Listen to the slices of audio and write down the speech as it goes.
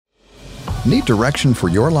Need direction for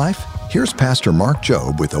your life? Here's Pastor Mark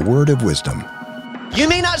Jobe with a word of wisdom. You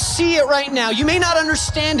may not see it right now. You may not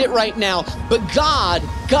understand it right now, but God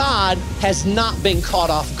has not been caught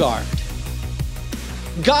off guard.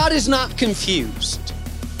 God is not confused.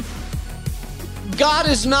 God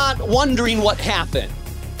is not wondering what happened.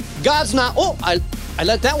 God's not, I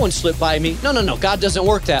let that one slip by me. No. God doesn't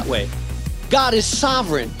work that way. God is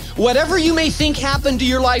sovereign. Whatever you may think happened to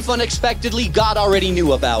your life unexpectedly, God already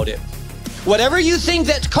knew about it. Whatever you think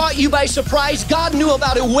that caught you by surprise, God knew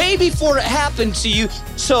about it way before it happened to you.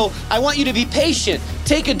 So I want you to be patient.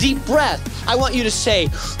 Take a deep breath. I want you to say,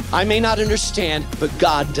 I may not understand, but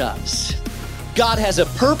God does. God has a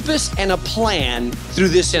purpose and a plan through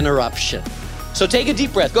this interruption. So take a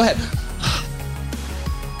deep breath. Go ahead.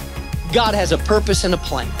 God has a purpose and a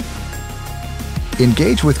plan.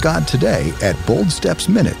 Engage with God today at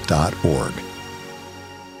boldstepsminute.org.